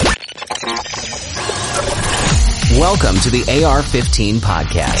Welcome to the AR-15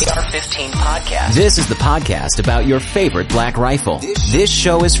 Podcast. AR-15 Podcast. This is the podcast about your favorite black rifle. This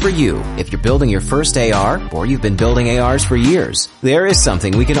show is for you if you're building your first AR or you've been building ARs for years. There is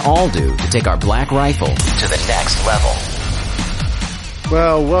something we can all do to take our black rifle to the next level.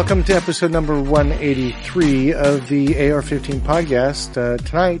 Well, welcome to episode number 183 of the AR-15 Podcast.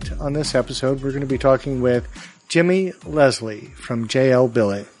 Tonight on this episode, we're going to be talking with Jimi Leslie from JL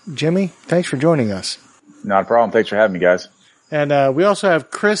Billet. Jimmy, thanks for joining us. Not a problem. Thanks for having me, guys. And we also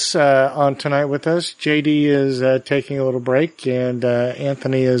have Chris on tonight with us. JD is taking a little break, and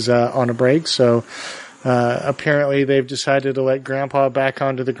Anthony is on a break. So apparently they've decided to let Grandpa back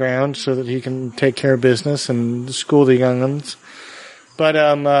onto the ground so that he can take care of business and school the young ones. But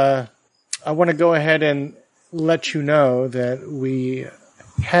I want to go ahead and let you know that we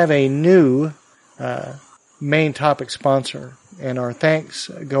have a new main topic sponsor. And our thanks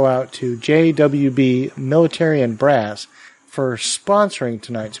go out to JWB Military and Brass for sponsoring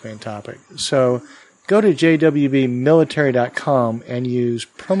tonight's main topic. So go to jwbmilitary.com and use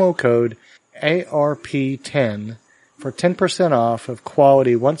promo code ARP10 for 10% off of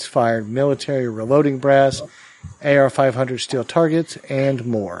quality once-fired military reloading brass, AR-500 steel targets, and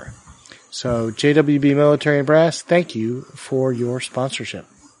more. So JWB Military and Brass, thank you for your sponsorship.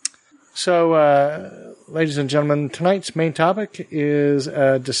 So, ladies and gentlemen, tonight's main topic is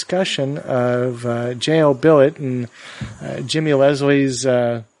a discussion of JL Billet and Jimi Leslie's,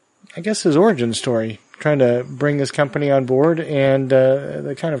 his origin story, trying to bring this company on board and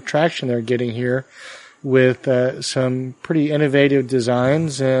the kind of traction they're getting here with some pretty innovative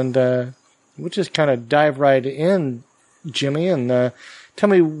designs. And we'll just kind of dive right in, Jimmy, and tell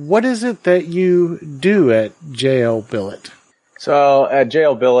me, what is it that you do at JL Billet? So at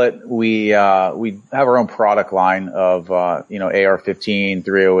JL Billet, we have our own product line of, AR-15,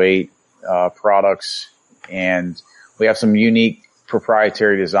 308, products, and we have some unique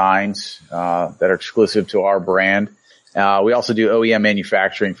proprietary designs, that are exclusive to our brand. We also do OEM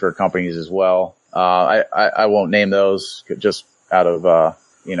manufacturing for companies as well. I won't name those just out of,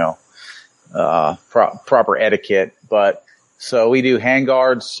 proper etiquette, but so we do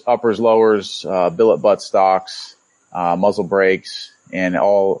handguards, uppers, lowers, billet butt stocks, muzzle brakes, and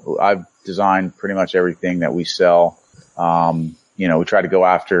I've designed pretty much everything that we sell. We try to go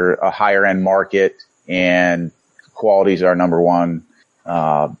after a higher end market, and quality is our number one,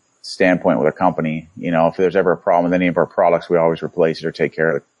 standpoint with a company. If there's ever a problem with any of our products, we always replace it or take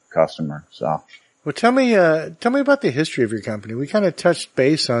care of the customer. So. Well, tell me about the history of your company. We kind of touched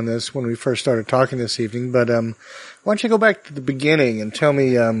base on this when we first started talking this evening, but, why don't you go back to the beginning and tell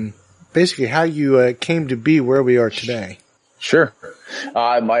me, basically how you came to be where we are today. Sure.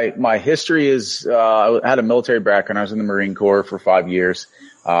 My history is, I had a military background. I was in the Marine Corps for 5 years,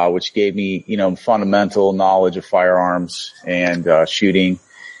 which gave me, fundamental knowledge of firearms and, shooting.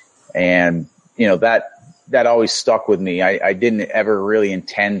 And, that always stuck with me. I didn't ever really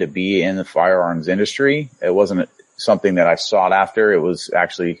intend to be in the firearms industry. It wasn't something that I sought after. It was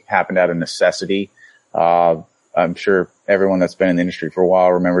actually happened out of necessity. I'm sure everyone that's been in the industry for a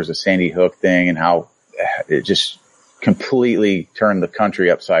while remembers the Sandy Hook thing and how it just completely turned the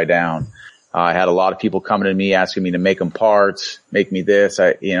country upside down. I had a lot of people coming to me asking me to make them parts, make me this.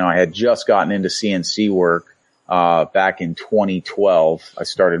 I had just gotten into CNC work, back in 2012. I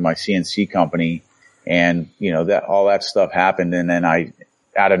started my CNC company, and, all that stuff happened. And then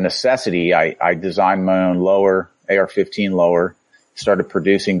out of necessity, I designed my own lower, AR-15 lower. Started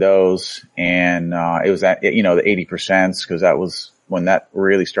producing those, and it was at, the 80%, because that was when that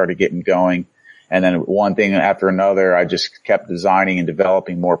really started getting going. And then one thing after another, I just kept designing and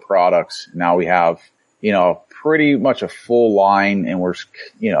developing more products. Now we have, pretty much a full line, and we're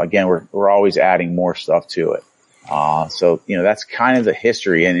always adding more stuff to it. So that's kind of the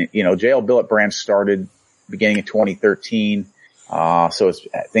history. And, JL Billet brand started beginning of 2013. So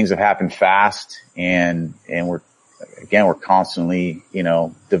things have happened fast, and we're constantly,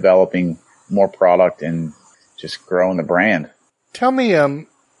 developing more product and just growing the brand. Tell me,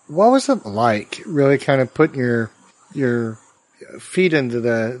 what was it like really kind of putting your feet into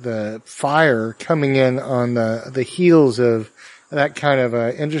the fire, coming in on the heels of that kind of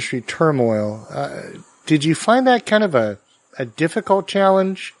industry turmoil? Did you find that kind of a difficult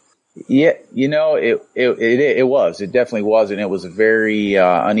challenge? Yeah, it was. It definitely was, and it was a very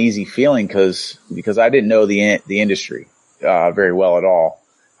uneasy feeling because I didn't know the industry very well at all.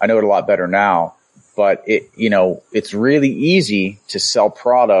 I know it a lot better now, but it's really easy to sell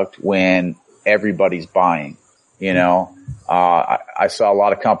product when everybody's buying. I saw a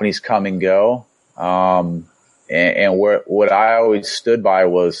lot of companies come and go, And what I always stood by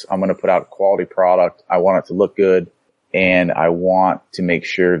was I'm going to put out a quality product. I want it to look good, and I want to make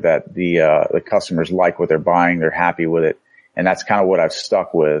sure that the customers like what they're buying. They're happy with it. And that's kind of what I've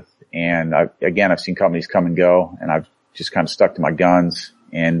stuck with. And I've seen companies come and go, and I've just kind of stuck to my guns.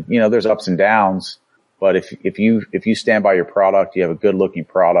 And, there's ups and downs, but if you stand by your product, you have a good looking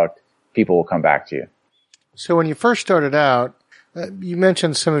product, people will come back to you. So when you first started out, you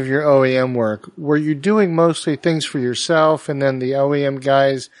mentioned some of your OEM work. Were you doing mostly things for yourself, and then the OEM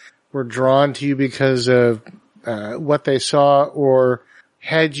guys were drawn to you because of what they saw, or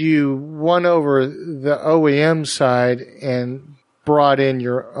had you won over the OEM side and brought in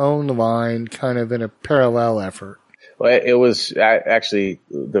your own line kind of in a parallel effort? Well, it was actually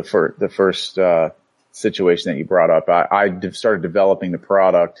the first situation that you brought up. I started developing the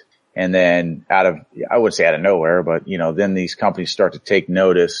product, and then I would say out of nowhere, but then these companies start to take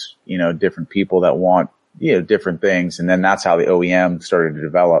notice, different people that want, different things. And then that's how the OEM started to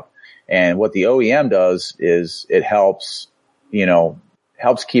develop. And what the OEM does is it helps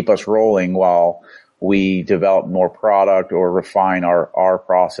keep us rolling while we develop more product or refine our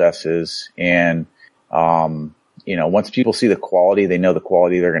processes. And, once people see the quality, they know the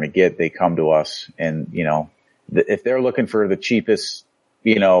quality they're going to get, they come to us. And, if they're looking for the cheapest,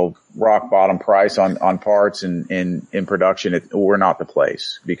 rock bottom price on parts and in production, we're not the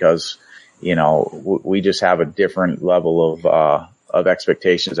place, because, we just have a different level of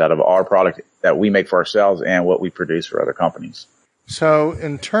expectations out of our product that we make for ourselves and what we produce for other companies. So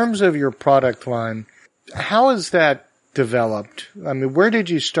in terms of your product line, how is that developed? I mean, where did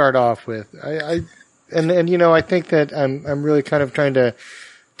you start off with? I think that I'm really kind of trying to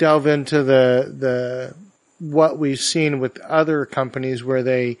delve into the what we've seen with other companies where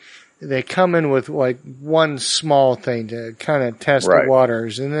they come in with like one small thing to kind of test the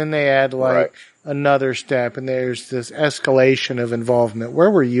waters, and then they add another step, and there's this escalation of involvement.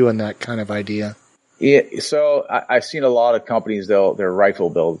 Where were you in that kind of idea? Yeah, so I've seen a lot of companies, they're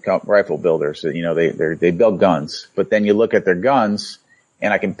rifle builders. They build guns, but then you look at their guns,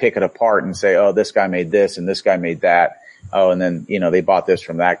 and I can pick it apart and say, oh, this guy made this and this guy made that. Oh, and then they bought this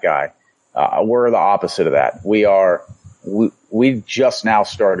from that guy. We're the opposite of that. We just now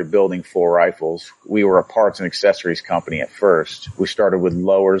started building full rifles. We were a parts and accessories company at first. We started with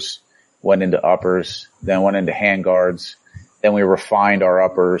lowers, went into uppers, then went into handguards. Then we refined our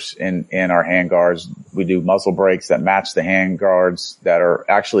uppers and our handguards. We do muzzle brakes that match the handguards that are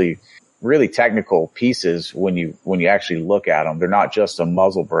actually really technical pieces when you actually look at them. They're not just a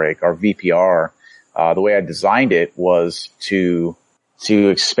muzzle brake. Our VPR, the way I designed it was to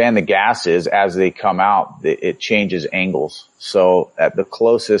expand the gases as they come out. It changes angles. So at the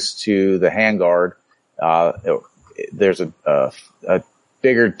closest to the handguard, there's a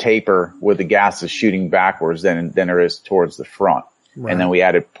bigger taper with the gases shooting backwards than there is towards the front. Right. And then we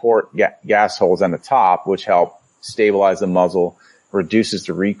added gas holes on the top, which help stabilize the muzzle, reduces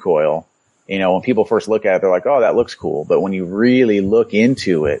the recoil. When people first look at it, they're like, oh, that looks cool. But when you really look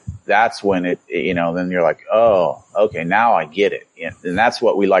into it, that's when then you're like, oh, okay, now I get it. And that's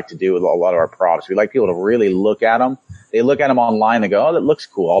what we like to do with a lot of our products. We like people to really look at them. They look at them online, they go, oh, that looks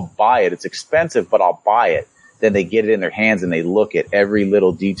cool. I'll buy it. It's expensive, but I'll buy it. Then they get it in their hands and they look at every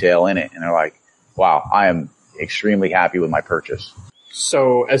little detail in it, and they're like, wow, I am extremely happy with my purchase.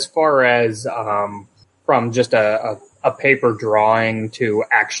 So as far as from just a paper drawing to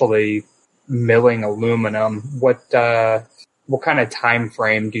actually milling aluminum, what kind of time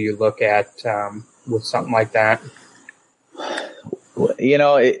frame do you look at with something like that?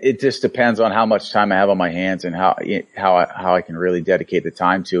 It just depends on how much time I have on my hands and how I can really dedicate the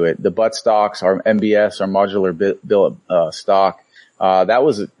time to it. The butt stocks, our MBS, our modular billet stock, that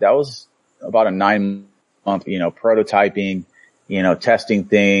was about a 9-month, prototyping, testing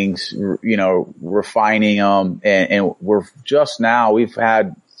things, refining them, and we're just now, we've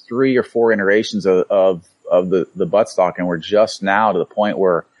had 3 or 4 iterations of the buttstock, and we're just now to the point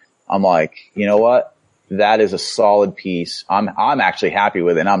where I'm like, you know what? That is a solid piece. I'm actually happy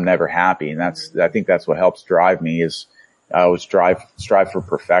with it, and I'm never happy. And I think that's what helps drive me is I always strive for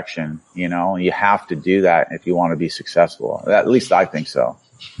perfection. You have to do that if you want to be successful. At least I think so.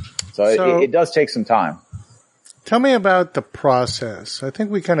 So it does take some time. Tell me about the process. I think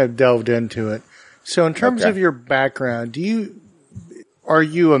we kind of delved into it. So in terms of your background, are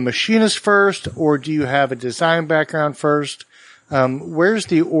you a machinist first, or do you have a design background first? Where's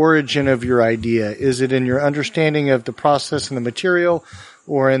the origin of your idea? Is it in your understanding of the process and the material,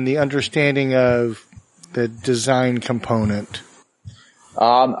 or in the understanding of the design component?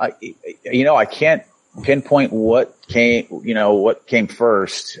 I pinpoint what came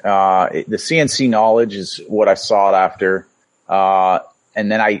first. The CNC knowledge is what I sought after. And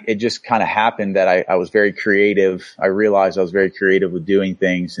then it just kind of happened that I was very creative. I realized I was very creative with doing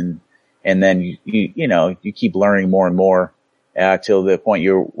things. And then you keep learning more and more, till the point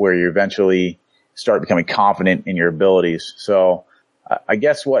where you eventually start becoming confident in your abilities. So I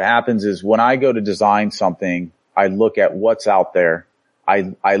guess what happens is when I go to design something, I look at what's out there.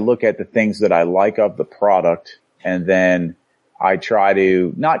 I look at the things that I like of the product, and then I try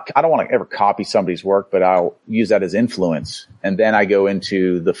to I don't want to ever copy somebody's work, but I'll use that as influence. And then I go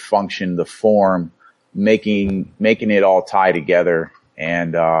into the function, the form, making it all tie together,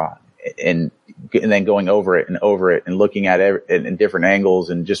 and then going over it and looking at it in different angles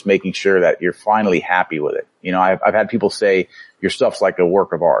and just making sure that you're finally happy with it. I've had people say your stuff's like a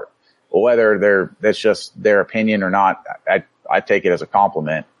work of art. Well, whether that's just their opinion or not, I take it as a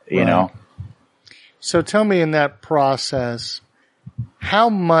compliment, you know? So tell me, in that process, how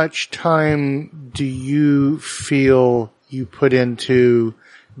much time do you feel you put into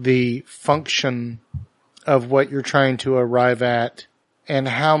the function of what you're trying to arrive at, and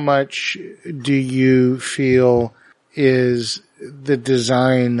how much do you feel is the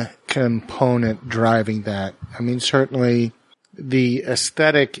design component driving that? I mean, certainly the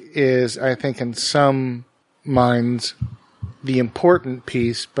aesthetic is, I think, in some minds, the important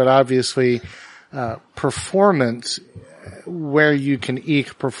piece, but obviously performance, where you can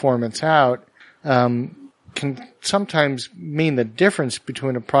eke performance out, can sometimes mean the difference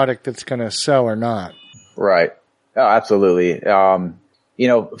between a product that's going to sell or not. Right. Oh, absolutely.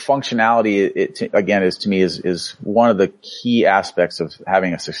 Functionality, again, to me is one of the key aspects of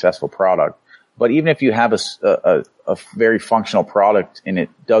having a successful product. But even if you have a very functional product and it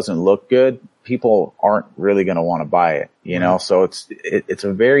doesn't look good, people aren't really going to want to buy it, you know? So it's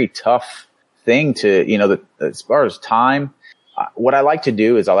a very tough thing to, as far as time, what I like to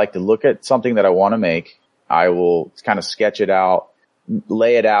do is I like to look at something that I want to make. I will kind of sketch it out,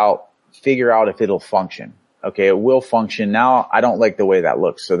 lay it out, figure out if it'll function. Okay, it will function. Now I don't like the way that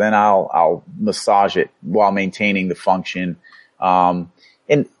looks. So then I'll massage it while maintaining the function. Some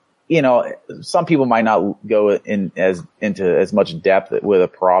people might not go into as much depth with a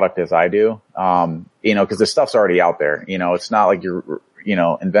product as I do. Cause the stuff's already out there. It's not like you're,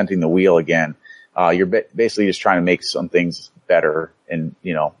 inventing the wheel again. You're basically just trying to make some things better and,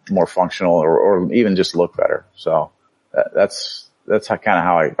 more functional or even just look better. So that's kind of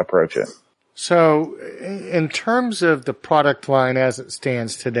how I approach it. So in terms of the product line as it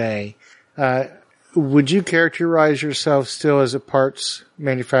stands today, would you characterize yourself still as a parts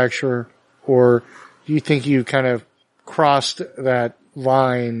manufacturer, or do you think you kind of crossed that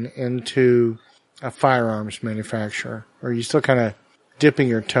line into a firearms manufacturer? Or are you still kind of dipping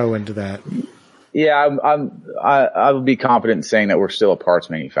your toe into that? Yeah, I would be confident in saying that we're still a parts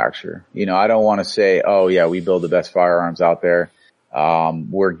manufacturer. I don't want to say, oh yeah, we build the best firearms out there.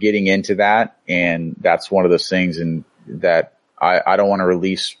 We're getting into that, and that's one of those things that I don't want to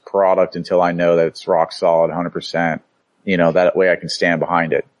release product until I know that it's rock solid 100%. That way I can stand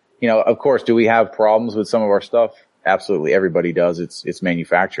behind it. Of course, do we have problems with some of our stuff? Absolutely. Everybody does. It's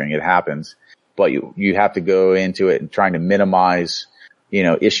manufacturing. It happens. But you have to go into it and trying to minimize,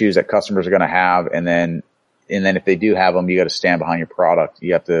 issues that customers are going to have. And then if they do have them, you got to stand behind your product.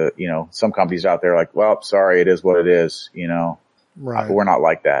 You have to, some companies out there are like, well, sorry, it is what it is, Right. We're not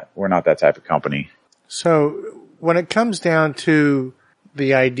like that. We're not that type of company. So when it comes down to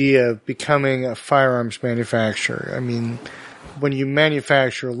the idea of becoming a firearms manufacturer, I mean, when you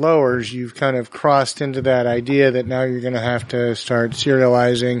manufacture lowers, you've kind of crossed into that idea that now you're going to have to start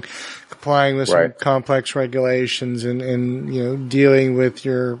serializing, complying with some complex regulations and dealing with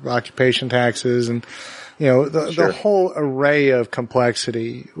your occupation taxes and, the whole array of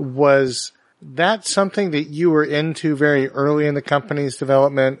complexity. Was that something that you were into very early in the company's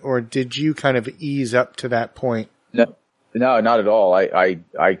development, or did you kind of ease up to that point? No, not at all. I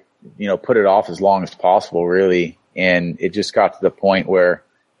put it off as long as possible, really. And it just got to the point where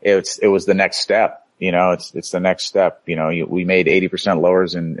it was the next step. It's the next step. We made 80%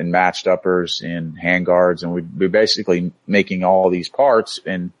 lowers and matched uppers and handguards, and we're basically making all these parts,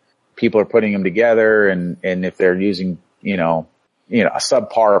 and people are putting them together. And if they're using, a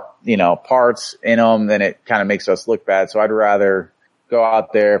subpar, parts in them, then it kind of makes us look bad. So I'd rather go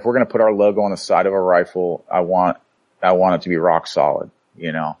out there. If we're going to put our logo on the side of a rifle, I want it to be rock solid,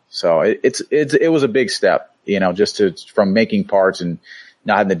 So it was a big step, from making parts and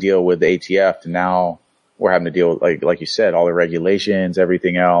not having to deal with the ATF to now we're having to deal with, like you said, all the regulations,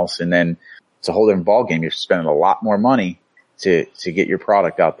 everything else. And then it's a whole different ballgame. You're spending a lot more money to get your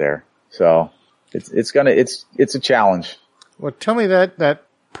product out there. So. it's a challenge. Well, tell me that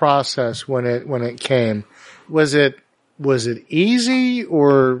process when it came. Was it easy,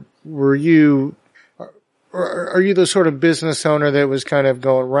 or are you the sort of business owner that was kind of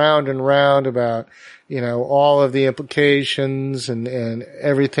going round and round about, all of the implications and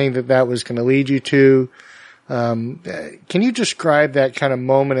everything that was going to lead you to? Can you describe that kind of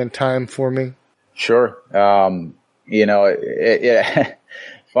moment in time for me? Sure.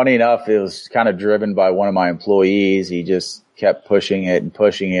 Funny enough, it was kind of driven by one of my employees. He just kept pushing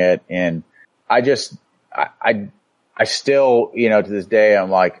it. And I still, to this day, I'm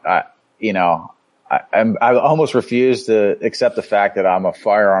like, I almost refuse to accept the fact that I'm a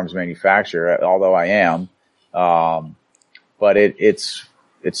firearms manufacturer, although I am. But it's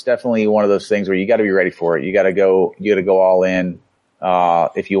definitely one of those things where you got to be ready for it. You got to go all in,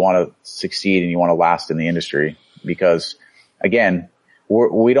 if you want to succeed and you want to last in the industry, because again,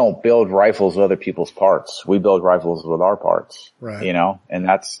 we don't build rifles with other people's parts. We build rifles with our parts, right? And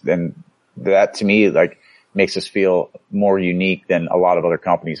that to me, like, makes us feel more unique than a lot of other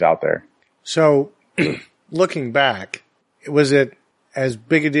companies out there. So looking back, was it as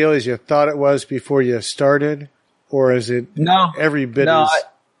big a deal as you thought it was before you started, or is it every bit as...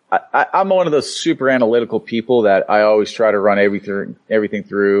 I'm one of those super analytical people that I always try to run everything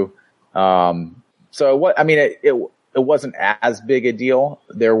through. It wasn't as big a deal.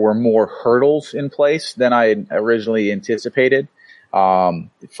 There were more hurdles in place than I had originally anticipated, from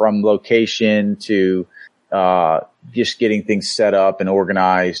location to just getting things set up and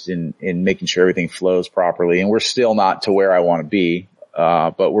organized and making sure everything flows properly. And we're still not to where I want to be,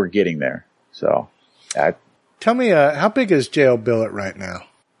 but we're getting there. So, tell me, how big is JL Billet right now?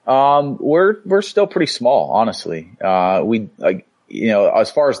 We're still pretty small, honestly. As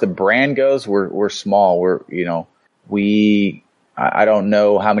far as the brand goes, we're small. I don't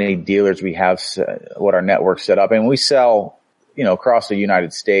know how many dealers we have, what our network's set up, and we sell, across the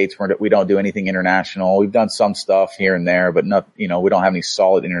United States. We don't do anything international. We've done some stuff here and there, but not, we don't have any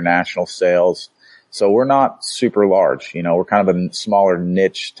solid international sales. So we're not super large. We're kind of a smaller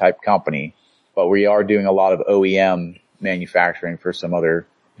niche type company, but we are doing a lot of OEM manufacturing for some other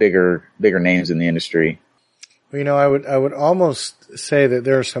bigger names in the industry. Well, I would almost say that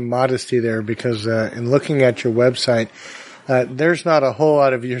there's some modesty there, because in looking at your website, there's not a whole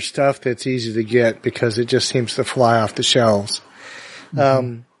lot of your stuff that's easy to get, because it just seems to fly off the shelves.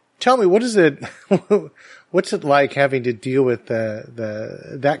 Mm-hmm. Tell me, what's it like having to deal with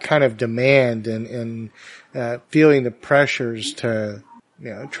that kind of demand and feeling the pressures to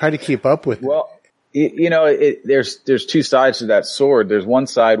try to keep up with it? Well, there's two sides to that sword. There's one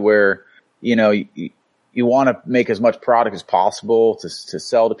side where you want to make as much product as possible to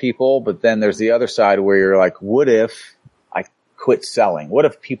sell to people. But then there's the other side where you're like, what if I quit selling? What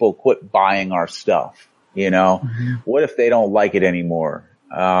if people quit buying our stuff? Mm-hmm. What if they don't like it anymore?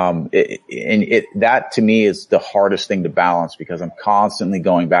 That to me is the hardest thing to balance, because I'm constantly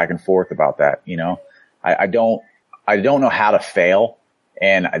going back and forth about that. I don't know how to fail.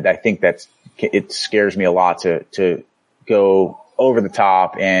 And I think it scares me a lot to go over the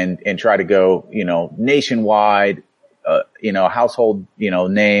top and try to go, nationwide, household,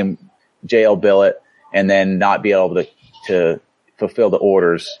 name, JL Billet, and then not be able to fulfill the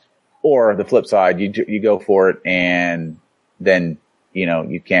orders. Or the flip side, you go for it and then,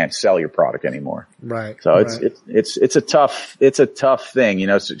 you can't sell your product anymore. Right. So it's a tough thing,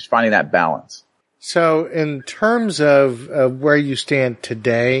 it's just finding that balance. So in terms of where you stand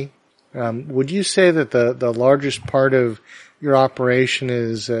today, would you say that the largest part of your operation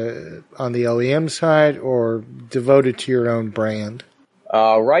is on the OEM side, or devoted to your own brand?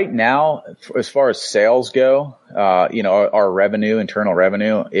 Right now, as far as sales go, our revenue, internal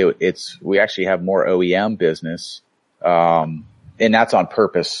revenue, we actually have more OEM business. And that's on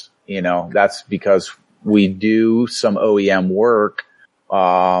purpose. That's because we do some OEM work.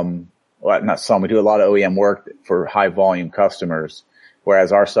 Not some, we do a lot of OEM work for high volume customers,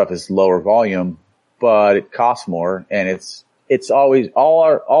 whereas our stuff is lower volume, but it costs more. And it's always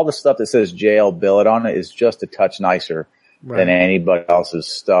all the stuff that says JL Billet on it is just a touch nicer than anybody else's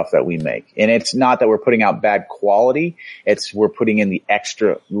stuff that we make. And it's not that we're putting out bad quality. We're putting in the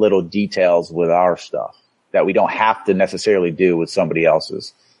extra little details with our stuff that we don't have to necessarily do with somebody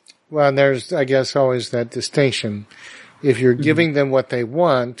else's. Well, and there's, I guess, always that distinction. If you're giving them what they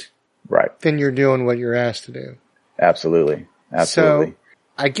want, right, then you're doing what you're asked to do. Absolutely. So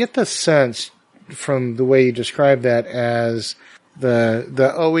I get the sense from the way you describe that as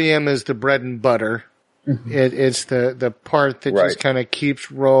the OEM is the bread and butter. Mm-hmm. It's the part that just kind of keeps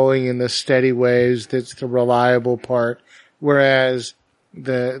rolling in the steady waves. That's the reliable part. Whereas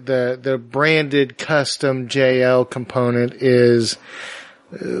the branded custom JL component is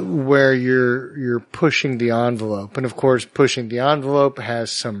where you're pushing the envelope. And of course, pushing the envelope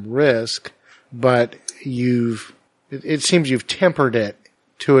has some risk, but it seems you've tempered it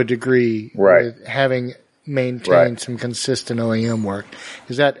to a degree with having maintained some consistent OEM work.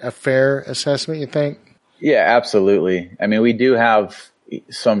 Is that a fair assessment, you think? Yeah, absolutely. I mean, we do have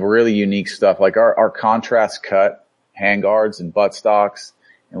some really unique stuff, like our contrast cut handguards and buttstocks,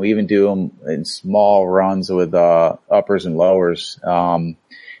 and we even do them in small runs with uppers and lowers. And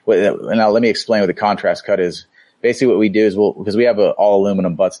now let me explain what the contrast cut is. Basically what we do is because we have an all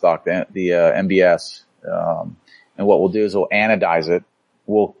aluminum buttstock, the MBS, and what we'll do is we'll anodize it.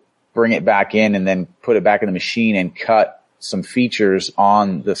 We'll bring it back in and then put it back in the machine and cut some features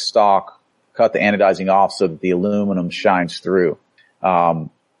on the stock, cut the anodizing off so that the aluminum shines through.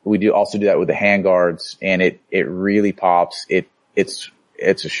 We also do that with the handguards, and it really pops. It's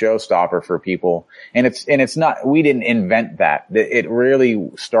a showstopper for people. And it's not, we didn't invent that. It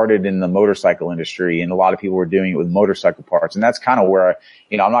really started in the motorcycle industry, and a lot of people were doing it with motorcycle parts. And that's kind of where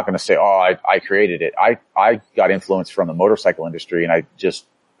I'm not going to say, I created it. I got influence from the motorcycle industry, and I just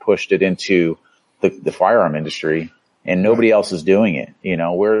pushed it into the firearm industry, and nobody else is doing it.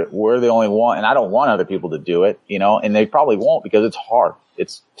 We're the only one, and I don't want other people to do it, and they probably won't, because it's hard.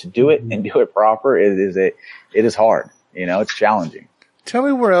 It's to do it and do it proper. It is hard. It's challenging. Tell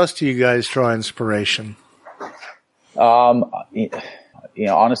me, where else do you guys draw inspiration? Honestly,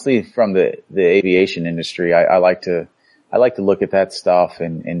 from the aviation industry, I like to look at that stuff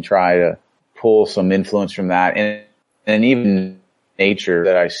and try to pull some influence from that, and even nature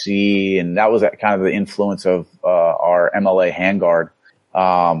that I see. And that was kind of the influence of our MLA handguard.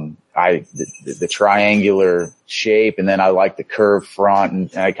 The triangular shape, and then I like the curved front,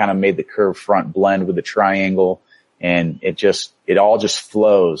 and I kind of made the curved front blend with the triangle, and it all just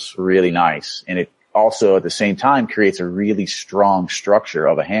flows really nice. And it also at the same time creates a really strong structure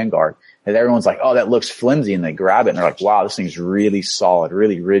of a handguard. And everyone's like, oh, that looks flimsy, and they grab it and they're like, wow, this thing's really solid,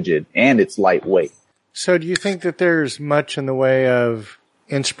 really rigid, and it's lightweight. So do you think that there's much in the way of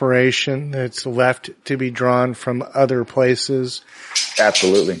inspiration that's left to be drawn from other places?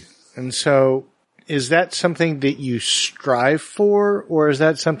 Absolutely. And so is that something that you strive for, or is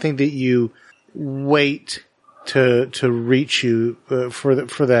that something that you wait to reach you for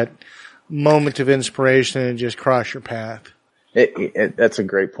that moment of inspiration and just cross your path? That's a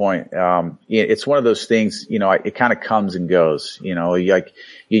great point. It's one of those things, it kind of comes and goes,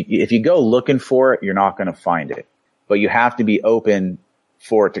 if you go looking for it, you're not going to find it, but you have to be open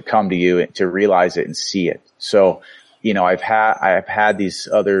for it to come to you, to realize it and see it. So, I've had these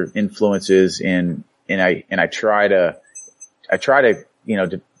other influences and I try to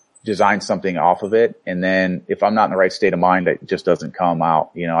design something off of it. And then if I'm not in the right state of mind, it just doesn't come out.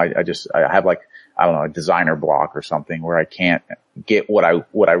 I have a designer block or something where I can't get what I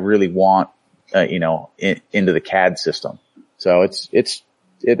really want, into the CAD system. So it's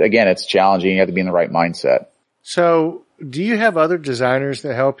challenging. You have to be in the right mindset. So do you have other designers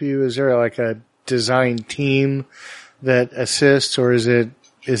that help you? Is there like a design team that assists, or is it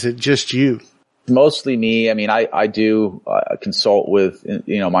just you? Mostly me. I mean, I do consult with,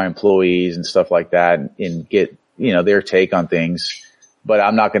 my employees and stuff like that, and get, their take on things. But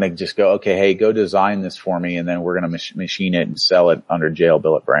I'm not going to just go, okay, hey, go design this for me, and then we're going to machine it and sell it under JL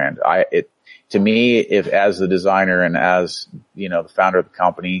Billet brand. To me, if as the designer and as, the founder of the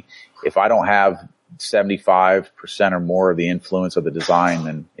company, if I don't have 75% or more of the influence of the design,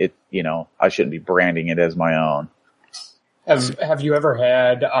 then I shouldn't be branding it as my own. Have you ever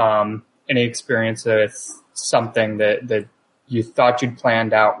had any experience with something that you thought you'd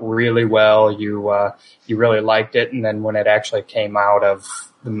planned out really well, you really liked it, and then when it actually came out of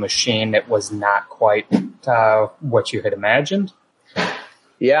the machine, it was not quite what you had imagined?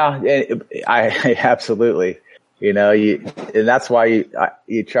 Yeah, I absolutely. And that's why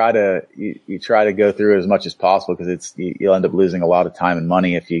you try to go through it as much as possible, because you'll end up losing a lot of time and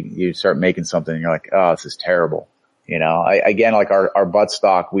money if you start making something and you're like, oh, this is terrible. Like our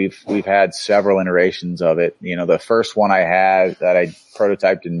buttstock, we've had several iterations of it. The first one I had that I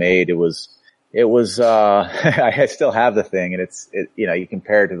prototyped and made, it was, I still have the thing, and you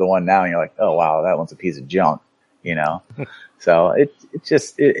compare it to the one now and you're like, oh wow, that one's a piece of junk, So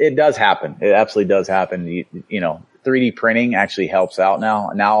it does happen. It absolutely does happen. 3D printing actually helps out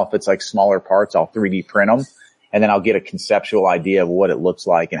now. Now, if it's like smaller parts, I'll 3D print them, and then I'll get a conceptual idea of what it looks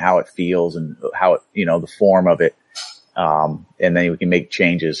like and how it feels and how it, the form of it. And then we can make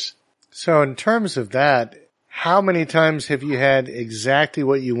changes. So in terms of that, how many times have you had exactly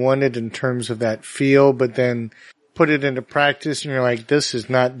what you wanted in terms of that feel, but then put it into practice and you're like, this is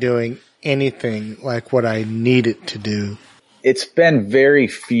not doing anything like what I need it to do? It's been very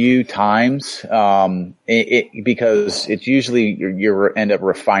few times, because it's usually you end up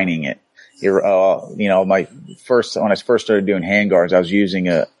refining it. When I first started doing handguards, I was using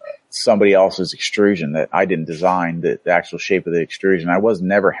somebody else's extrusion that I didn't design, the actual shape of the extrusion. I was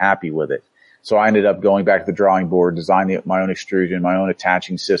never happy with it. So I ended up going back to the drawing board, designing my own extrusion, my own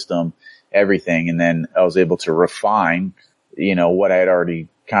attaching system, everything. And then I was able to refine, what I had already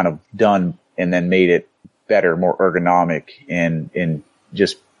kind of done, and then made it better, more ergonomic, and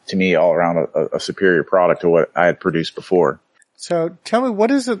just, to me, all around a superior product to what I had produced before. So tell me,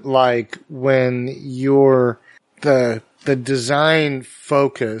 what is it like when you're the design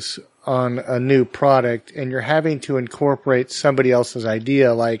focus on a new product and you're having to incorporate somebody else's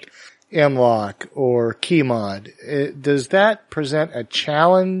idea like M-Lock or Keymod? Does that present a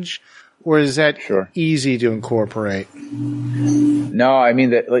challenge, or is that easy to incorporate? No, I mean,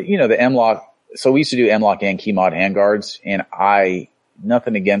 the M-Lock. So we used to do M-Lock and Keymod handguards, and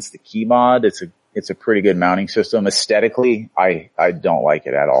nothing against the Keymod. It's a pretty good mounting system. Aesthetically, I don't like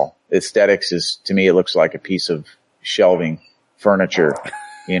it at all. Aesthetics to me, it looks like a piece of shelving furniture.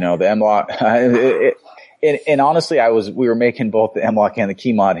 The M-Lock, and honestly, we were making both the M-Lock and the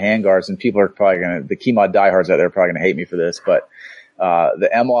Keymod handguards, and people are probably the Keymod diehards out there are probably going to hate me for this, but, the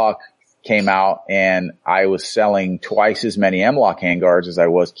M-Lock came out and I was selling twice as many M-Lock handguards as I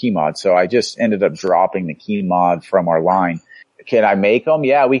was Keymod. So I just ended up dropping the Keymod from our line. Can I make them?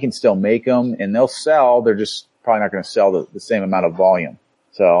 Yeah, we can still make them, and they'll sell. They're just probably not going to sell the same amount of volume.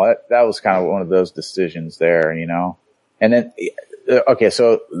 So that was kind of one of those decisions there, And then, okay,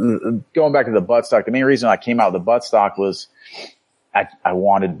 so going back to the buttstock, the main reason I came out with the buttstock was I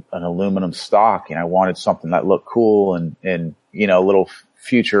wanted an aluminum stock, and I wanted something that looked cool and a little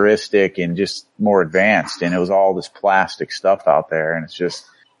futuristic and just more advanced. And it was all this plastic stuff out there, and it's just,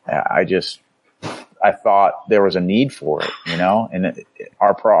 I thought there was a need for it, and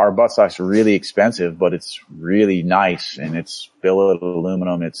our buttstock's really expensive, but it's really nice, and it's billet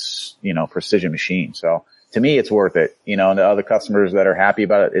aluminum. It's, precision machine. So to me, it's worth it, and the other customers that are happy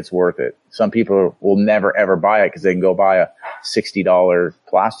about it, it's worth it. Some people will never ever buy it because they can go buy a $60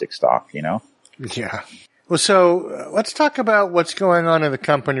 plastic stock, Yeah. Well, so let's talk about what's going on in the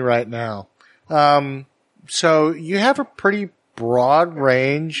company right now. So you have a pretty broad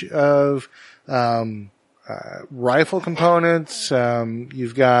range of rifle components.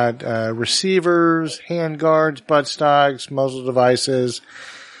 You've got receivers, handguards, buttstocks, muzzle devices.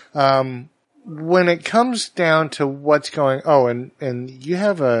 When it comes down to what's going, and you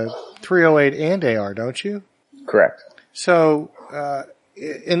have a 308 and AR, don't you? Correct. So,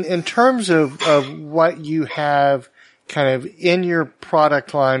 in terms of what you have kind of in your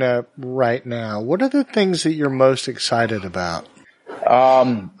product lineup right now, what are the things that you're most excited about?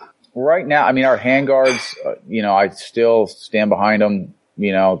 Right now, I mean, our handguards, I still stand behind them.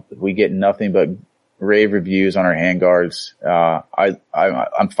 We get nothing but rave reviews on our handguards.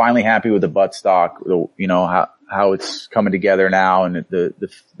 I'm finally happy with the buttstock, how it's coming together now, and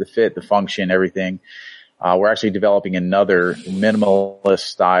the fit, the function, everything. We're actually developing another minimalist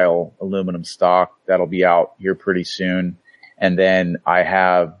style aluminum stock that'll be out here pretty soon. And then I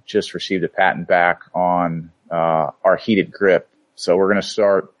have just received a patent back on, our heated grip. So we're going to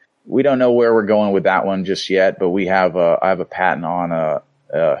start, we don't know where we're going with that one just yet, but I have a patent on,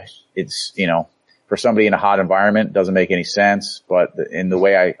 it's, for somebody in a hot environment, doesn't make any sense. But in the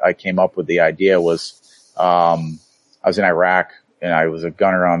way I came up with the idea was, I was in Iraq and I was a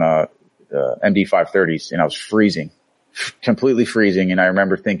gunner on MD530s, and I was freezing, completely freezing. And I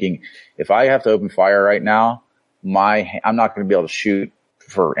remember thinking, if I have to open fire right now, I'm not going to be able to shoot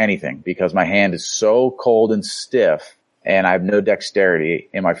for anything because my hand is so cold and stiff and I have no dexterity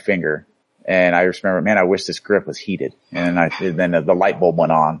in my finger. And I just remember, man, I wish this grip was heated. And then the light bulb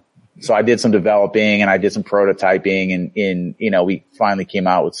went on. So I did some developing and I did some prototyping, and we finally came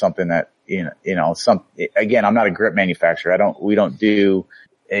out with something that, again, I'm not a grip manufacturer. We don't do,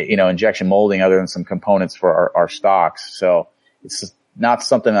 injection molding other than some components for our stocks. So it's not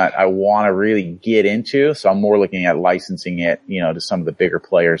something that I want to really get into. So I'm more looking at licensing it, to some of the bigger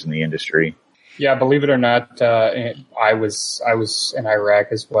players in the industry. Yeah, believe it or not, I was in Iraq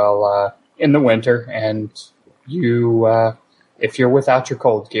as well, in the winter, and if you're without your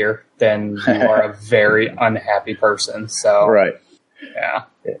cold gear, then you are a very unhappy person. So, right. Yeah.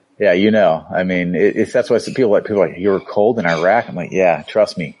 Yeah, I mean, that's why people are like, you were cold in Iraq? I'm like, yeah,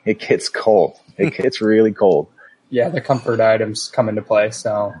 trust me, it gets cold. It gets really cold. Yeah, the comfort items come into play,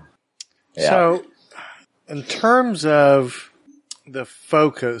 so. Yeah. So, in terms of the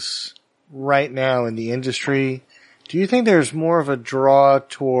focus right now in the industry, Do you think there's more of a draw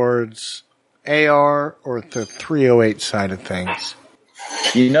towards AR or the 308 side of things?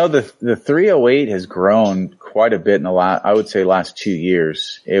 The 308 has grown quite a bit in last 2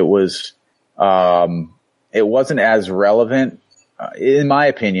 years. It wasn't as relevant, in my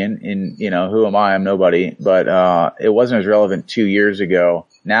opinion, who am I? I'm nobody, but, it wasn't as relevant 2 years ago.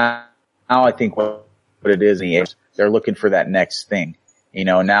 Now I think what it is, they're looking for that next thing.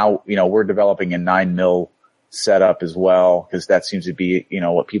 Now, we're developing a 9mm setup as well, because that seems to be,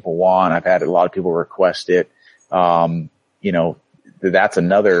 what people want. I've had a lot of people request it. That's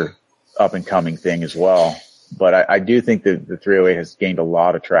another up and coming thing as well. But I do think that the 308 has gained a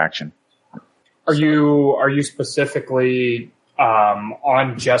lot of traction. Are you specifically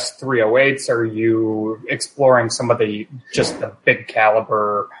on just 308s? Are you exploring some of the big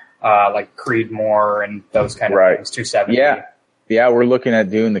caliber, like Creedmoor and those kind of things, 270? Yeah, we're looking at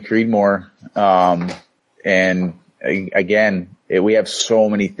doing the Creedmoor. And again, we have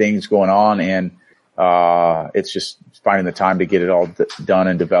so many things going on, and it's just finding the time to get it all done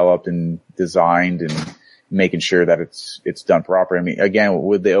and developed and designed and making sure that it's done properly. I mean, again,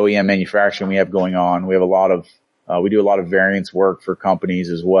 with the OEM manufacturing we have going on, we have we do a lot of variance work for companies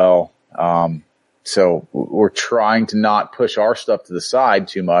as well. So we're trying to not push our stuff to the side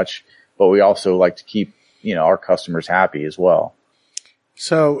too much, but we also like to keep, our customers happy as well.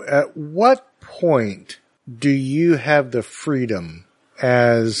 So at what point do you have the freedom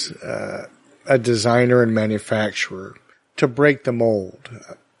as a designer and manufacturer to break the mold?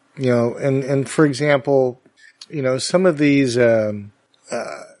 And for example, some of these kind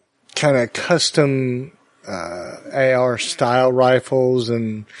of custom AR style rifles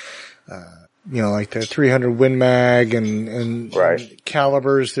and like the 300 Win Mag and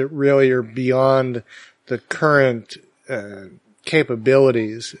calibers that really are beyond the current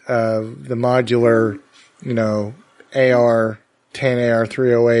capabilities of the modular, AR-10,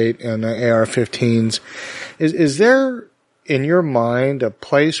 AR-308 and the AR-15s. Is there in your mind a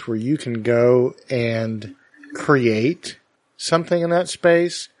place where you can go and create something in that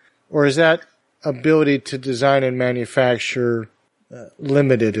space? Or is that ability to design and manufacture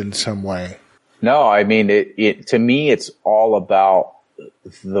limited in some way? No, I mean, to me, it's all about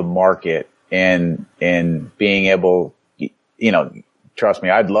the market and being able, trust me,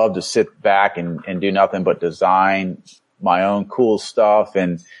 I'd love to sit back and do nothing but design my own cool stuff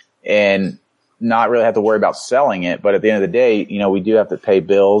and not really have to worry about selling it. But at the end of the day, we do have to pay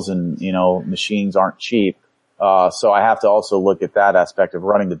bills and, machines aren't cheap. So I have to also look at that aspect of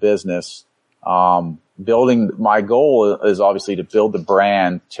running the business. My goal is obviously to build the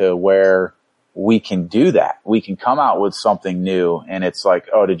brand to where we can do that. We can come out with something new and it's like,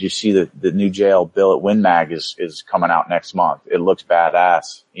 oh, did you see the new JL Billet Win Mag is coming out next month? It looks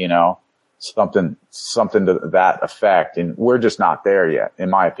badass, something to that effect. And we're just not there yet, in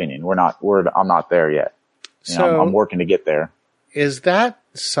my opinion. I'm not there yet. I'm working to get there. Is that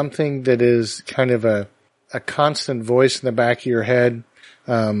something that is kind of a constant voice in the back of your head?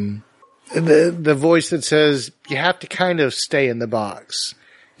 The voice that says you have to kind of stay in the box.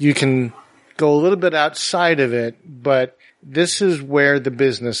 You can go a little bit outside of it, but this is where the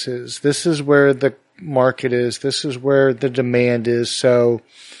business is. This is where the market is. This is where the demand is. So,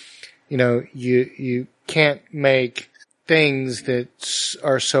 you can't make things that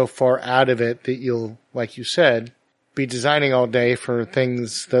are so far out of it that you'll, like you said, be designing all day for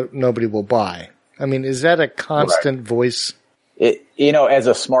things that nobody will buy. I mean, is that a constant voice? As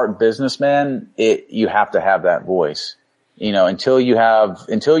a smart businessman, you have to have that voice. Until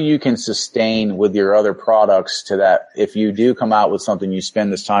you can sustain with your other products to that, if you do come out with something, you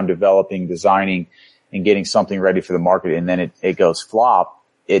spend this time developing, designing, and getting something ready for the market, and then it goes flop,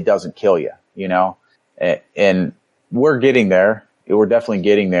 it doesn't kill you, and we're getting there. We're definitely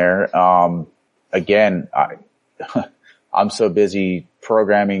getting there. Again, I'm so busy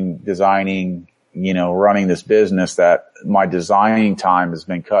programming, designing, running this business that my designing time has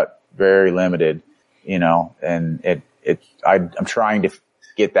been cut very limited, and I'm trying to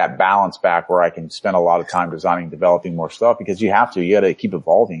get that balance back where I can spend a lot of time designing, developing more stuff because you got to keep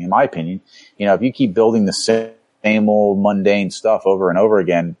evolving. In my opinion, if you keep building the same old mundane stuff over and over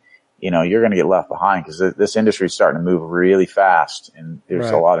again, you're going to get left behind because this industry is starting to move really fast and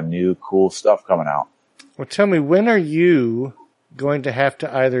there's a lot of new cool stuff coming out. Well, tell me, when are you going to have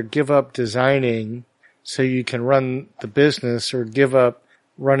to either give up designing so you can run the business or give up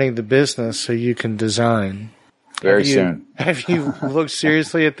running the business so you can design? Very soon. Have you looked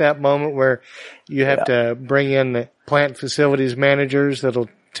seriously at that moment where you have to bring in the plant facilities managers that'll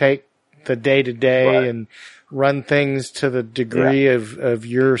take the day-to-day and run things to the degree of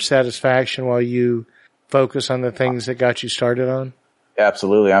your satisfaction while you focus on the things that got you started on?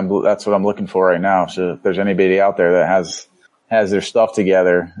 Absolutely. That's what I'm looking for right now. So if there's anybody out there that has their stuff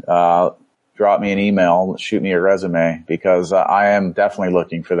together, drop me an email, shoot me a resume, because I am definitely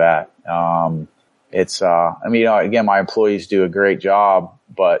looking for that. Again, my employees do a great job,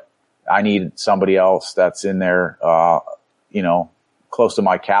 but I need somebody else that's in there, close to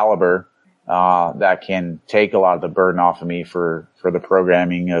my caliber, that can take a lot of the burden off of me for the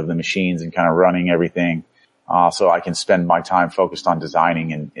programming of the machines and kind of running everything. So I can spend my time focused on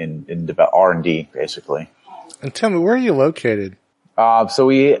designing and R&D, basically. And tell me, where are you located? So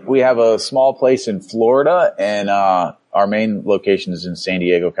we have a small place in Florida, and our main location is in San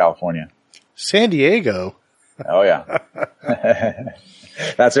Diego, California. San Diego? Oh, yeah.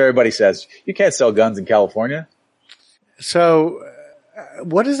 That's what everybody says. You can't sell guns in California. So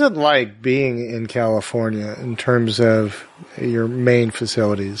what is it like being in California in terms of your main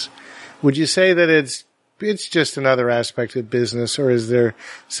facilities? Would you say that it's just another aspect of business, or is there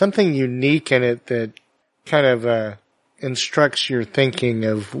something unique in it that kind of instructs your thinking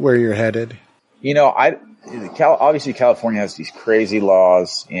of where you're headed? Obviously California has these crazy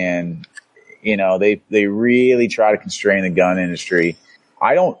laws, and they really try to constrain the gun industry.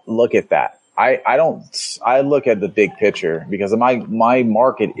 I don't look at that. I look at the big picture, because my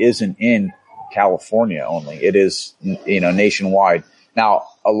market isn't in California only. It is, nationwide. Now,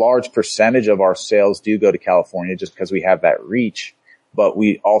 a large percentage of our sales do go to California just because we have that reach, but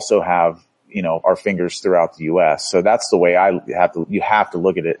we also have, our fingers throughout the U.S. So that's the way you have to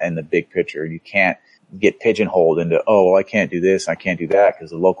look at it in the big picture. You can't get pigeonholed into, I can't do this, I can't do that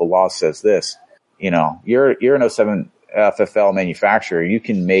because the local law says this. You're an 07 FFL manufacturer. You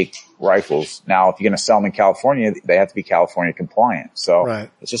can make rifles. Now, if you're going to sell them in California, they have to be California compliant. So right.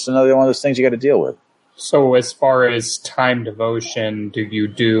 It's just another one of those things you got to deal with. So as far as time devotion, do you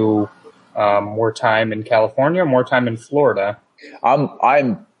do more time in California or more time in Florida?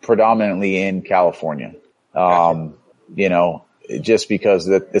 I'm predominantly in California. Just because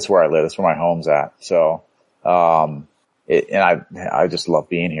that's where I live. That's where my home's at. So, I just love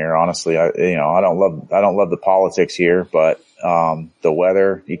being here. Honestly, I don't love the politics here, but the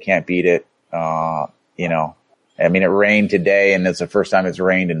weather, you can't beat it. It rained today, and it's the first time it's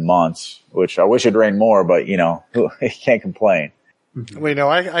rained in months, which I wish it'd rain more, but you can't complain. Well,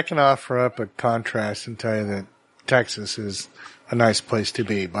 I can offer up a contrast and tell you that Texas is a nice place to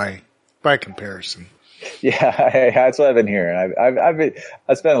be by comparison. Yeah, that's what I've been hearing.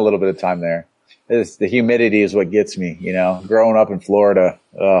 I've spent a little bit of time there. The humidity is what gets me, growing up in Florida.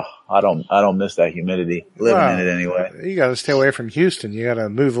 I don't miss that humidity, living in it anyway. You got to stay away from Houston. You got to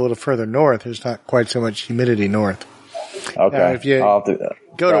move a little further north. There's not quite so much humidity north. Okay. Now, if you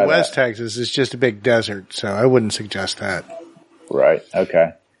go to West Texas, it's just a big desert. So I wouldn't suggest that. Right.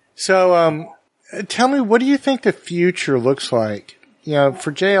 Okay. So, tell me, what do you think the future looks like?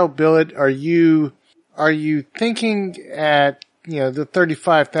 For JL Billet, are you thinking at, the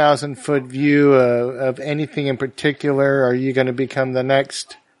 35,000 foot view of anything in particular? Are you going to become the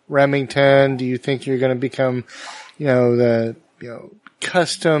next Remington? Do you think you're going to become, the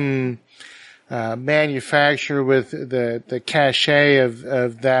custom manufacturer with the cachet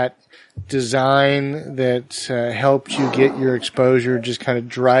of that design that helped you get your exposure, just kind of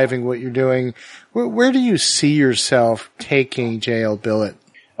driving what you're doing? Where do you see yourself taking JL Billet?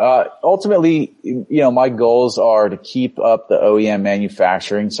 Ultimately, my goals are to keep up the OEM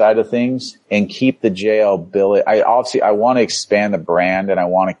manufacturing side of things and keep the JL Billet. I want to expand the brand, and I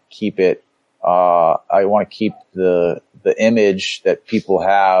want to keep it, I want to keep the image that people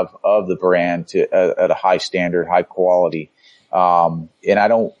have of the brand at a high standard, high quality. And I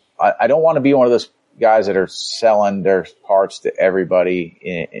don't want to be one of those guys that are selling their parts to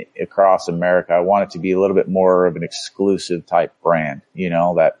everybody across America. I want it to be a little bit more of an exclusive type brand,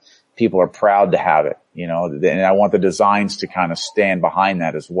 that people are proud to have it, and I want the designs to kind of stand behind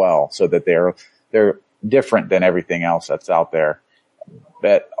that as well, so that they're different than everything else that's out there.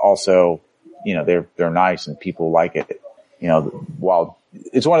 But also, they're nice and people like it. While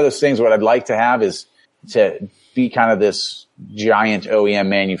it's one of those things, what I'd like to have is to be kind of this giant OEM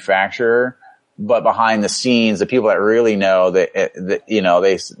manufacturer, but behind the scenes, the people that really know that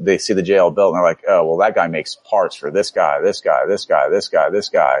they see the JL Billet and they're like, oh, well, that guy makes parts for this guy.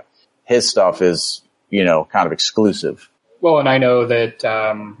 His stuff is, kind of exclusive. Well, and I know that,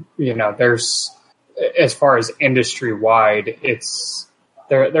 there's, as far as industry wide,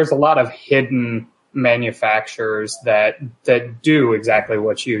 there's a lot of hidden manufacturers that do exactly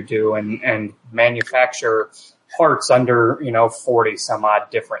what you do and manufacture parts under, 40 some odd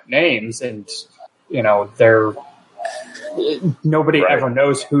different names. And, they're nobody ever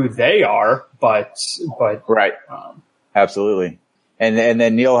knows who they are, but right. Absolutely. And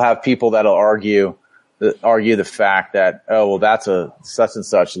then you'll have people that'll argue the fact that, oh, well, that's a such and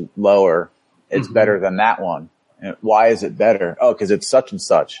such lower. It's better than that one. And why is it better? Oh, cause it's such and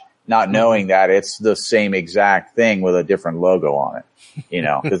such, not knowing that it's the same exact thing with a different logo on it,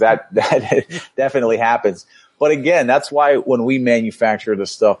 cause that definitely happens. But again, that's why when we manufacture the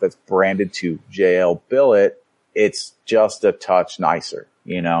stuff that's branded to JL Billet, it's just a touch nicer.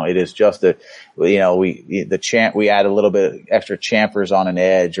 It is just we add a little bit extra chamfers on an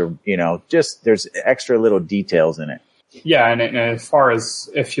edge, or, just there's extra little details in it. Yeah. And as far as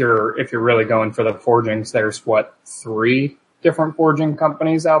if you're really going for the forgings, there's 3 different forging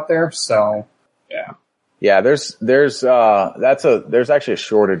companies out there. So yeah. Yeah, there's actually a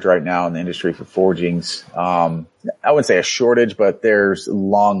shortage right now in the industry for forgings. I wouldn't say a shortage, but there's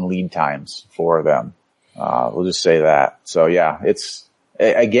long lead times for them. We'll just say that. So yeah, it's,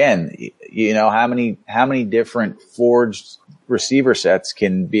 again, how many different forged receiver sets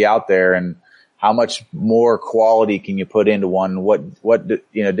can be out there, and how much more quality can you put into one? What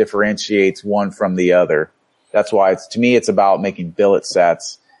differentiates one from the other? That's why to me, it's about making billet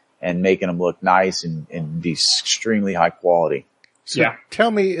sets and making them look nice and be extremely high quality. So tell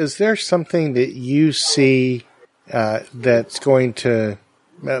me, is there something that you see that's going to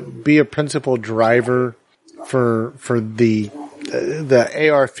be a principal driver for the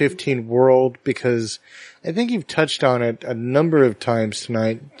AR-15 world? Because I think you've touched on it a number of times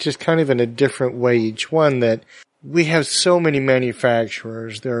tonight, just kind of in a different way each one, that we have so many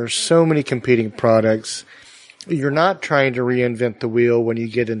manufacturers. There are so many competing products. You're not trying to reinvent the wheel when you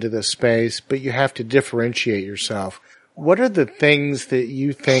get into this space, but you have to differentiate yourself. What are the things that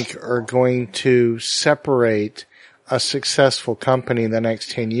you think are going to separate a successful company in the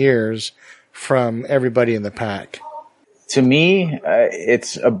next 10 years from everybody in the pack? To me,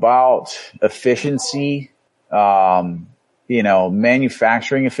 it's about efficiency,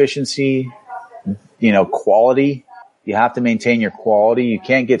 manufacturing efficiency, quality. You have to maintain your quality. You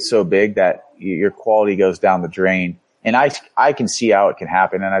can't get so big that your quality goes down the drain. And I can see how it can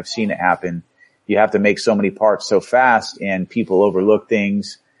happen, and I've seen it happen. You have to make so many parts so fast, and people overlook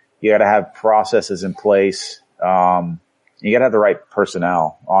things. You got to have processes in place. You got to have the right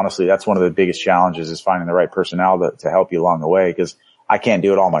personnel. Honestly, that's one of the biggest challenges, is finding the right personnel to help you along the way, because I can't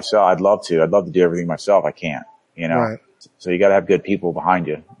do it all myself. I'd love to do everything myself. I can't, Right. So you got to have good people behind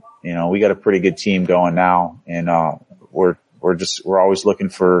you. We got a pretty good team going now, and we're always looking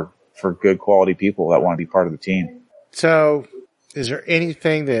for good quality people that want to be part of the team. So is there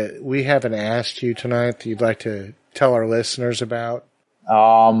anything that we haven't asked you tonight that you'd like to tell our listeners about?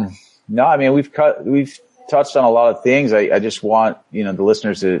 No, I mean, we've touched on a lot of things. I just want, the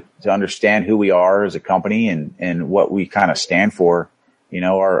listeners to understand who we are as a company and what we kind of stand for.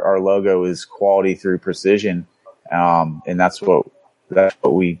 Our logo is quality through precision. And that's what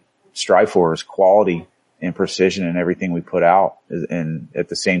we strive for, is quality and precision in everything we put out. And at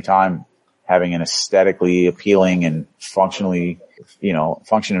the same time, having an aesthetically appealing and function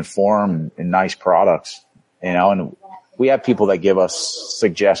and form and nice products, and we have people that give us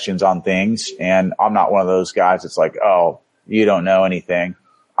suggestions on things, and I'm not one of those guys that's like, oh, you don't know anything.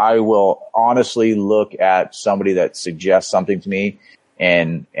 I will honestly look at somebody that suggests something to me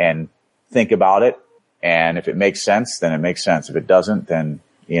and think about it. And if it makes sense, then it makes sense. If it doesn't, then,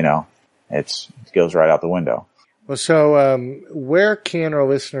 it goes right out the window. Well, so where can our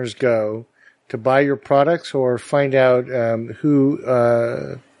listeners go to buy your products or find out who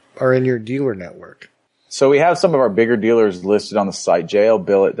are in your dealer network? So we have some of our bigger dealers listed on the site,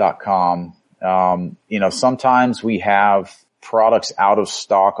 jlbillet.com. Sometimes we have products out of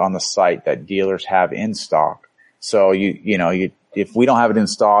stock on the site that dealers have in stock. So if we don't have it in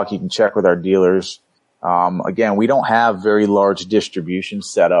stock, you can check with our dealers. Again, we don't have very large distribution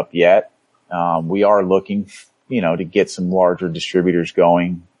set up yet. We are looking, to get some larger distributors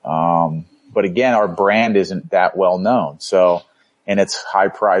going. But again, our brand isn't that well known. So, and it's high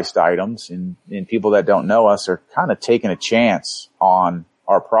priced items, and people that don't know us are kind of taking a chance on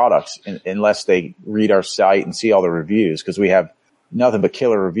our products unless they read our site and see all the reviews, because we have nothing but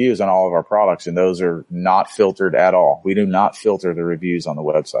killer reviews on all of our products, and those are not filtered at all. We do not filter the reviews on the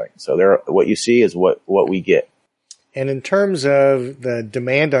website. So what you see is what we get. And in terms of the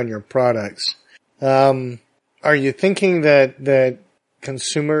demand on your products, are you thinking that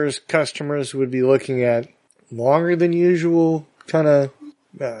customers would be looking at longer than usual kind of,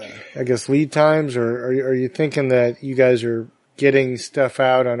 lead times, or are you thinking that you guys are getting stuff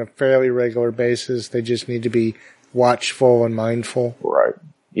out on a fairly regular basis? They just need to be watchful and mindful? Right.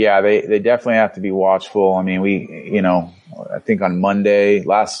 Yeah, they definitely have to be watchful. I mean, I think on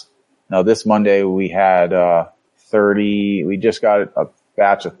this Monday we had 30. We just got a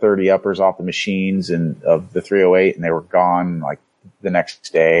batch of 30 uppers off the machines and of the 308, and they were gone like the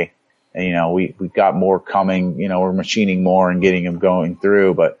next day. And we got more coming. We're machining more and getting them going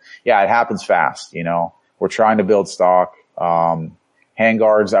through. But yeah, it happens fast. We're trying to build stock.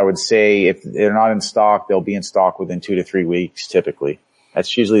 Handguards, I would say, if they're not in stock, they'll be in stock within 2 to 3 weeks typically.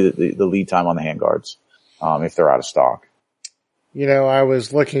 That's usually the lead time on the handguards, if they're out of stock. I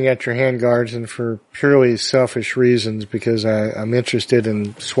was looking at your handguards, and for purely selfish reasons, because I'm interested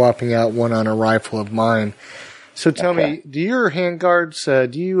in swapping out one on a rifle of mine. So tell me, do your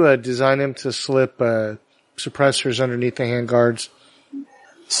handguards, do you design them to slip suppressors underneath the handguards?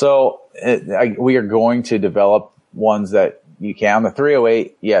 So we are going to develop ones that you can. On the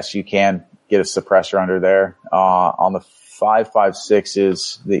 308, yes, you can get a suppressor under there. On the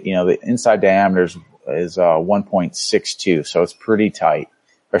 5.56s, the inside diameter is 1.62, so it's pretty tight.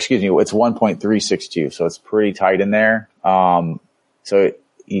 Or excuse me, it's 1.362, so it's pretty tight in there. So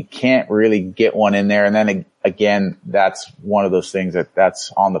you can't really get one in there. And then again, that's one of those things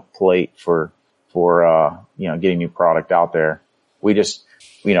that's on the plate for getting new product out there. We just,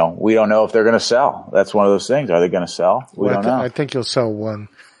 we don't know if they're going to sell. That's one of those things. Are they going to sell? We don't know. I think you'll sell one.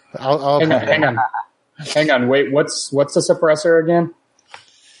 Hang on. Wait, what's the suppressor again?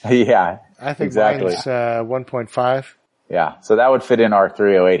 Yeah, I think exactly. mine's 1.5. Yeah, so that would fit in our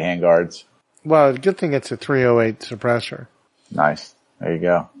 308 handguards. Well, good thing it's a 308 suppressor. Nice. There you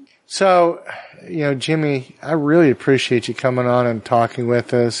go. So, Jimmy, I really appreciate you coming on and talking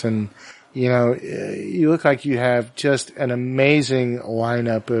with us. And, you look like you have just an amazing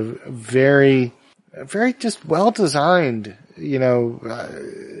lineup of very, very just well-designed,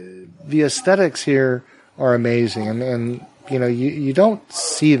 the aesthetics here are amazing. And you don't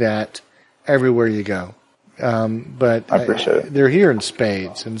see that everywhere you go. But I appreciate it. They're here in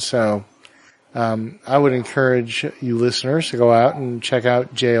spades. And so, I would encourage you listeners to go out and check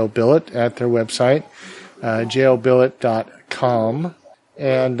out JL Billet at their website, jlbillet.com.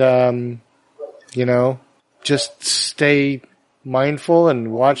 And, just stay mindful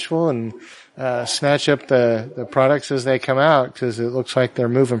and watchful and, snatch up the products as they come out, because it looks like they're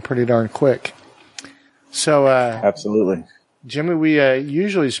moving pretty darn quick. So, absolutely. Jimmy, we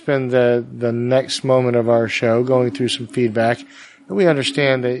usually spend the next moment of our show going through some feedback. We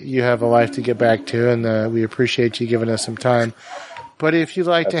understand that you have a life to get back to, and we appreciate you giving us some time. But if you'd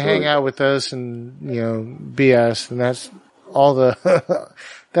like to hang out with us and BS, then that's all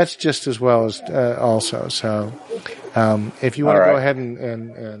that's just as well as also. So if you want to go ahead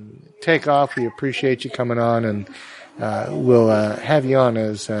and take off, we appreciate you coming on, and we'll have you on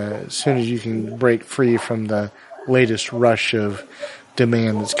as soon as you can break free from the latest rush of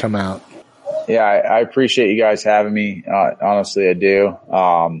demand that's come out. Yeah, I appreciate you guys having me. Honestly, I do.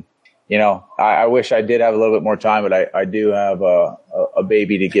 I wish I did have a little bit more time, but I do have a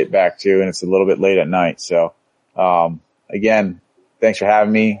baby to get back to, and it's a little bit late at night. So, again, thanks for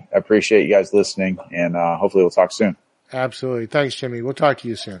having me. I appreciate you guys listening, and hopefully we'll talk soon. Absolutely. Thanks, Jimmy. We'll talk to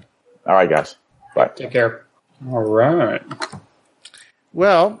you soon. All right, guys. Bye. Take care. All right.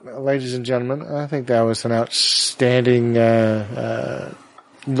 Well, ladies and gentlemen, I think that was an outstanding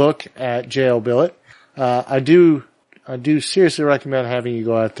look at JL Billet. I do seriously recommend having you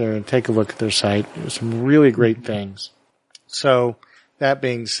go out there and take a look at their site. There's some really great things. So, that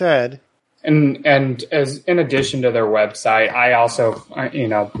being said, and as in addition to their website, I also,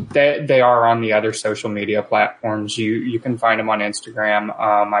 they are on the other social media platforms. You can find them on Instagram.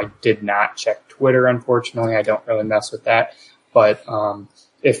 I did not check Twitter, unfortunately. I don't really mess with that. But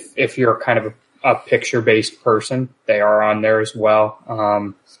if you're kind of a picture-based person, they are on there as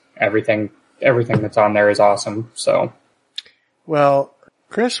well. Everything that's on there is awesome. So, well,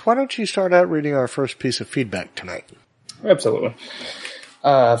 Chris, why don't you start out reading our first piece of feedback tonight? Absolutely.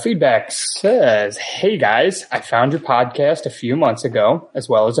 Feedback says, "Hey guys, I found your podcast a few months ago, as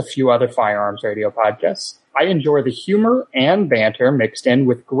well as a few other firearms radio podcasts. I enjoy the humor and banter mixed in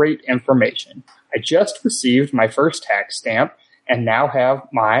with great information. I just received my first tax stamp and now have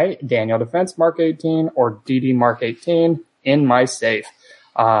my Daniel Defense Mark 18 or DD Mark 18 in my safe.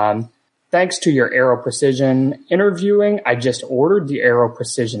 Thanks to your Aero Precision interviewing, I just ordered the Aero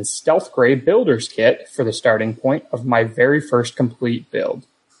Precision Stealth Gray Builder's Kit for the starting point of my very first complete build.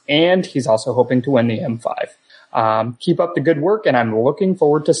 And he's also hoping to win the M5. Keep up the good work, and I'm looking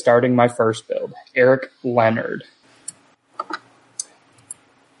forward to starting my first build. Eric Leonard."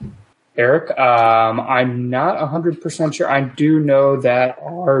 Eric, I'm not 100% sure. I do know that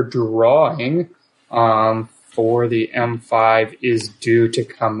our drawing for the M5 is due to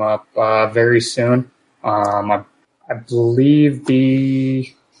come up very soon. I believe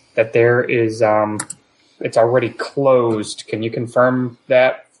that there is it's already closed. Can you confirm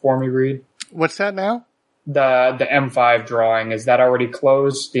that for me, Reed? What's that now? The M5 drawing, is that already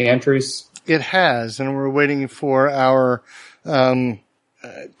closed, the entries? It has, and we're waiting for our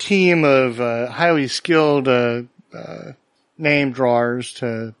team of highly skilled name drawers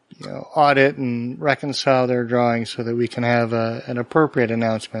to audit and reconcile their drawings so that we can have an appropriate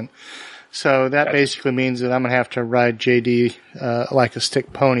announcement. So that basically means that I'm going to have to ride JD like a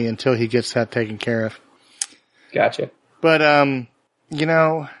stick pony until he gets that taken care of. Gotcha. But,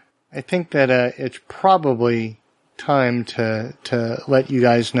 I think that it's probably time to let you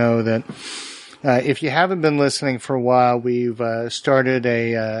guys know that if you haven't been listening for a while, we've started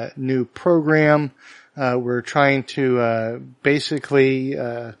a new program. We're trying to basically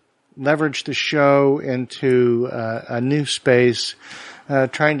leverage the show into a new space,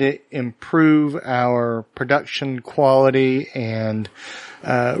 trying to improve our production quality and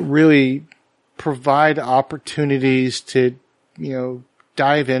really provide opportunities to,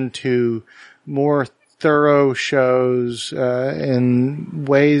 dive into more thorough shows in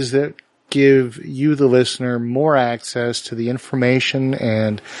ways that give you, the listener, more access to the information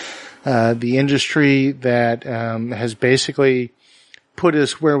and the industry that has basically put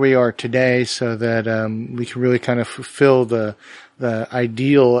us where we are today, so that we can really kind of fulfill the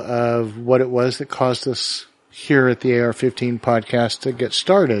ideal of what it was that caused us here at the AR-15 podcast to get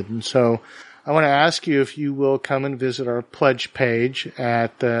started. And so I want to ask you if you will come and visit our pledge page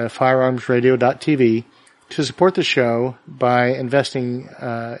at firearmsradio.tv to support the show by investing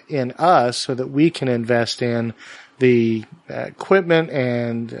in us so that we can invest in the equipment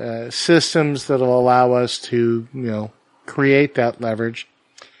and systems that will allow us to, create that leverage.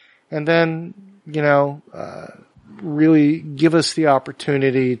 And then, really give us the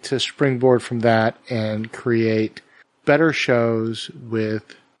opportunity to springboard from that and create better shows with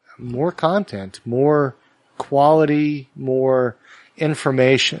more content, more quality, more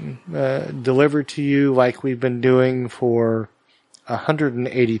information delivered to you like we've been doing for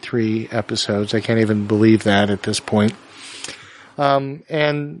 183 episodes. I can't even believe that at this point.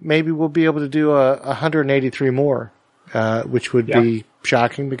 And maybe we'll be able to do 183 more, which would be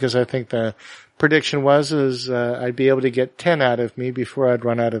shocking, because I think the prediction was I'd be able to get 10 out of me before I'd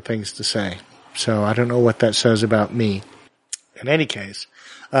run out of things to say. So I don't know what that says about me. In any case,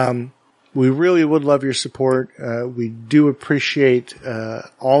 we really would love your support. We do appreciate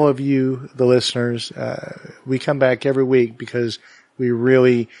all of you, the listeners. We come back every week because we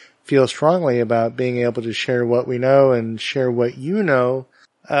really feel strongly about being able to share what we know and share what you know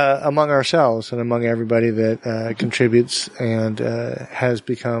among ourselves and among everybody that contributes and has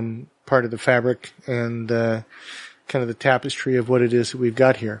become part of the fabric and kind of the tapestry of what it is that we've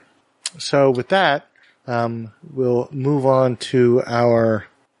got here. So with that, we'll move on to our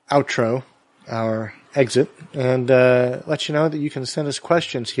outro, our exit, and let you know that you can send us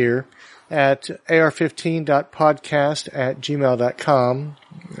questions here at ar15.podcast@gmail.com,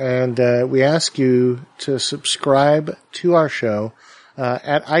 and we ask you to subscribe to our show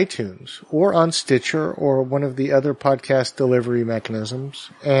at iTunes or on Stitcher or one of the other podcast delivery mechanisms.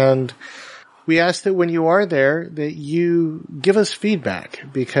 And we ask that when you are there that you give us feedback,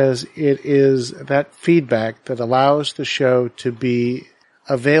 because it is that feedback that allows the show to be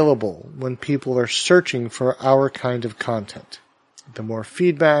available when people are searching for our kind of content. The more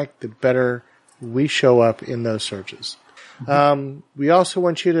feedback, the better we show up in those searches. We also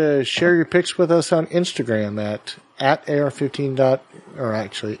want you to share your pics with us on Instagram at AR15 at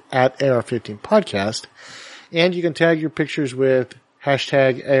AR15 Podcast, and you can tag your pictures with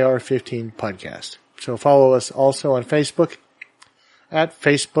hashtag AR15 Podcast. So follow us also on Facebook at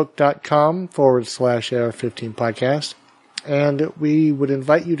facebook.com/AR15 Podcast. And we would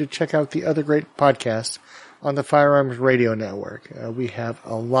invite you to check out the other great podcasts on the Firearms Radio Network. We have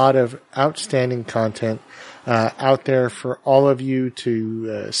a lot of outstanding content out there for all of you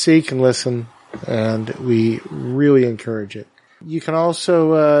to seek and listen, and we really encourage it. You can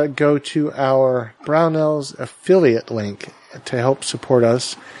also go to our Brownells affiliate link to help support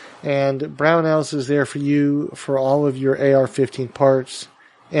us, and Brownells is there for you for all of your AR-15 parts,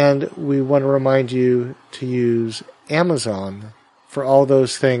 and we want to remind you to use Amazon for all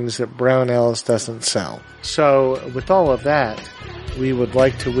those things that Brownells doesn't sell. So with all of that, we would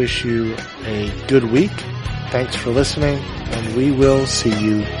like to wish you a good week. Thanks for listening, and we will see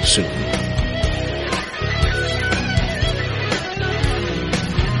you soon.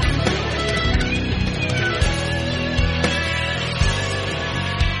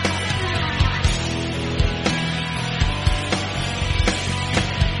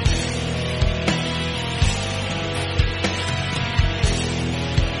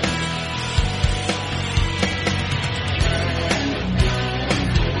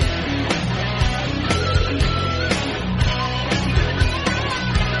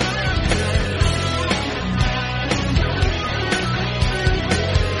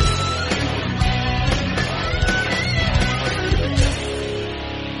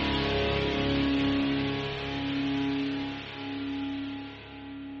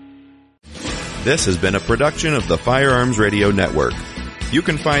 This has been a production of the Firearms Radio Network. You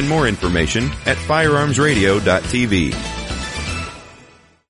can find more information at firearmsradio.tv.